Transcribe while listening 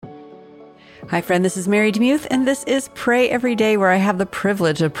Hi, friend. This is Mary Demuth, and this is Pray Every Day, where I have the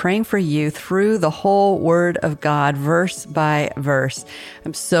privilege of praying for you through the whole Word of God, verse by verse.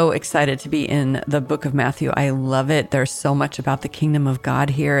 I'm so excited to be in the book of Matthew. I love it. There's so much about the kingdom of God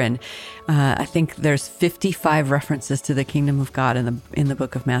here, and I think there's 55 references to the kingdom of God in the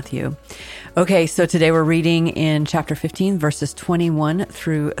book of Matthew. Okay, so today we're reading in chapter 15, verses 21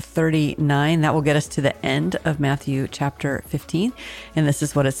 through 39. That will get us to the end of Matthew chapter 15, and this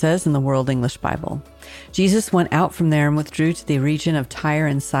is what it says in the World English Bible. Jesus went out from there and withdrew to the region of Tyre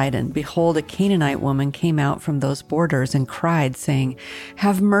and Sidon. Behold, a Canaanite woman came out from those borders and cried, saying,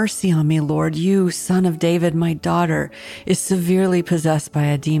 "Have mercy on me, Lord, you, son of David, my daughter is severely possessed by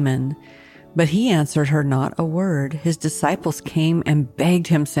a demon." But he answered her not a word. His disciples came and begged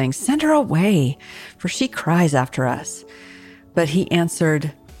him, saying, "Send her away, for she cries after us." But he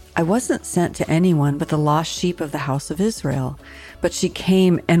answered, "I wasn't sent to anyone but the lost sheep of the house of Israel." But she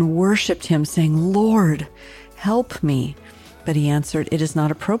came and worshipped him, saying, "Lord, help me." But he answered, "It is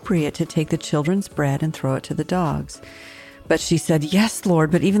not appropriate to take the children's bread and throw it to the dogs." But she said, "Yes,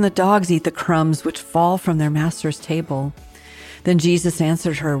 Lord, but even the dogs eat the crumbs which fall from their master's table." Then Jesus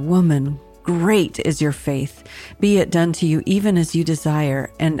answered her, "Woman, great is your faith. Be it done to you even as you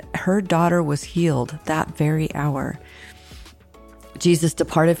desire." And her daughter was healed that very hour. Jesus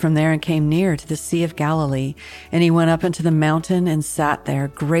departed from there and came near to the Sea of Galilee, and he went up into the mountain and sat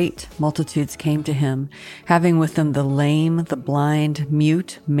there. Great multitudes came to him, having with them the lame, the blind,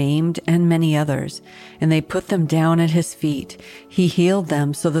 mute, maimed, and many others, and they put them down at his feet. He healed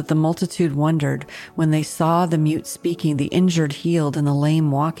them, so that the multitude wondered when they saw the mute speaking, the injured healed, and the lame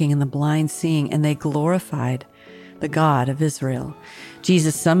walking, and the blind seeing, and they glorified the God of Israel.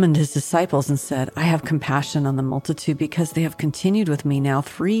 Jesus summoned his disciples and said, "I have compassion on the multitude because they have continued with me now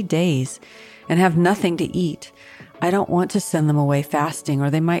 3 days and have nothing to eat. I don't want to send them away fasting,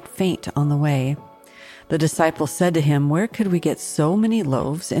 or they might faint on the way." The disciples said to him, "Where could we get so many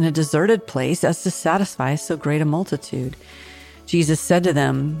loaves in a deserted place as to satisfy so great a multitude?" Jesus said to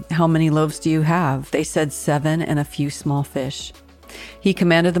them, "How many loaves do you have?" They said, 7 and a few small fish. He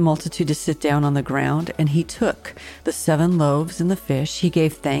commanded the multitude to sit down on the ground, and he took the 7 loaves and the fish. He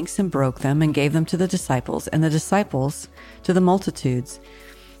gave thanks and broke them and gave them to the disciples, and the disciples to the multitudes.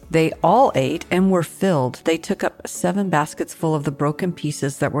 They all ate and were filled. They took up 7 baskets full of the broken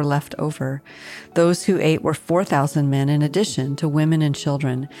pieces that were left over. Those who ate were 4,000 men, in addition to women and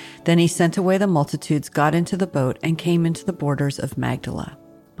children. Then he sent away the multitudes, got into the boat, and came into the borders of Magdala.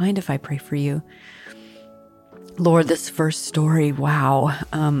 Mind if I pray for you? Lord, this first story, wow.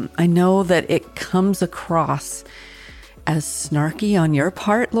 I know that it comes across as snarky on your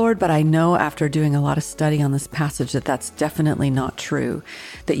part, Lord, but I know after doing a lot of study on this passage that that's definitely not true,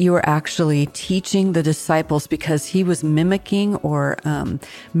 that you are actually teaching the disciples because he was mimicking or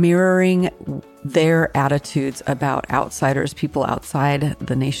mirroring their attitudes about outsiders, people outside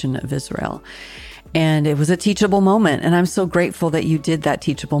the nation of Israel. And it was a teachable moment. And I'm so grateful that you did that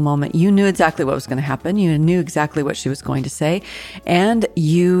teachable moment. You knew exactly what was going to happen. You knew exactly what she was going to say. And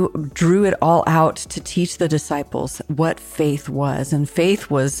you drew it all out to teach the disciples what faith was. And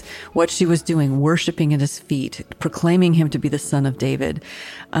faith was what she was doing, worshiping at his feet, proclaiming him to be the son of David,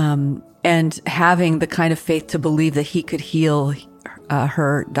 and having the kind of faith to believe that he could heal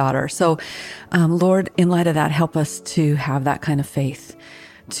her daughter. So, Lord, in light of that, help us to have that kind of faith,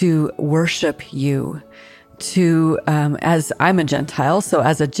 to worship you, to, as I'm a Gentile, so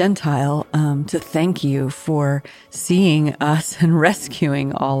as a Gentile, to thank you for seeing us and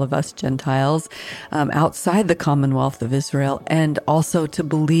rescuing all of us Gentiles outside the Commonwealth of Israel, and also to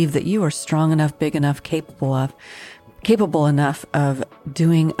believe that you are strong enough, big enough, capable enough of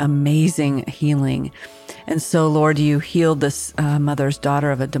doing amazing healing. And so, Lord, you healed this mother's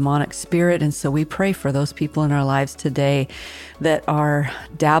daughter of a demonic spirit. And so we pray for those people in our lives today that are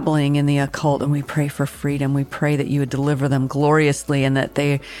dabbling in the occult, and we pray for freedom. We pray that you would deliver them gloriously, and that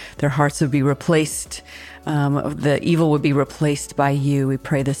their hearts would be replaced. The evil would be replaced by you. We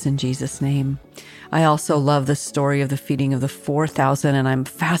pray this in Jesus' name. I also love the story of the feeding of the 4,000, and I'm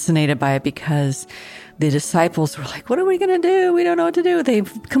fascinated by it because the disciples were like, "What are we going to do? We don't know what to do." They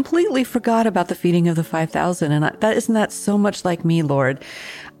completely forgot about the feeding of the 5,000. And isn't that so much like me, Lord?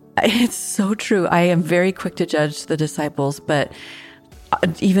 It's so true. I am very quick to judge the disciples, but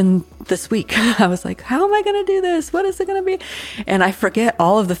even this week, I was like, how am I going to do this? What is it going to be? And I forget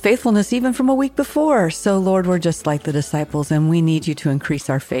all of the faithfulness even from a week before. So Lord, we're just like the disciples, and we need you to increase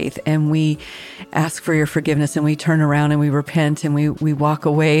our faith, and we ask for your forgiveness, and we turn around and we repent, and we walk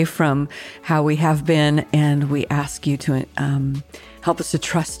away from how we have been, and we ask you to help us to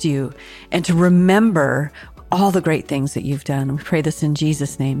trust you and to remember all the great things that you've done. We pray this in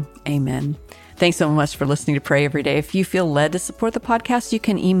Jesus' name. Amen. Thanks so much for listening to Pray Every Day. If you feel led to support the podcast, you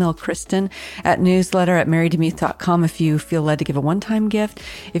can email Kristen at newsletter@marydemuth.com if you feel led to give a one-time gift.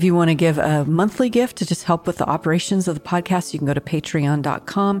 If you want to give a monthly gift to just help with the operations of the podcast, you can go to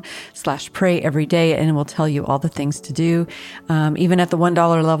patreon.com/prayeveryday and it will tell you all the things to do. Even at the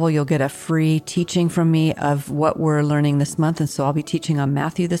 $1 level, you'll get a free teaching from me of what we're learning this month. And so I'll be teaching on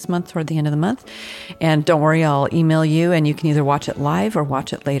Matthew this month toward the end of the month. And don't worry, I'll email you and you can either watch it live or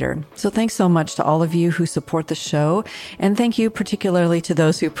watch it later. So thanks so much to all of you who support the show. And thank you particularly to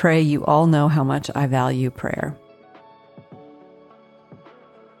those who pray. You all know how much I value prayer.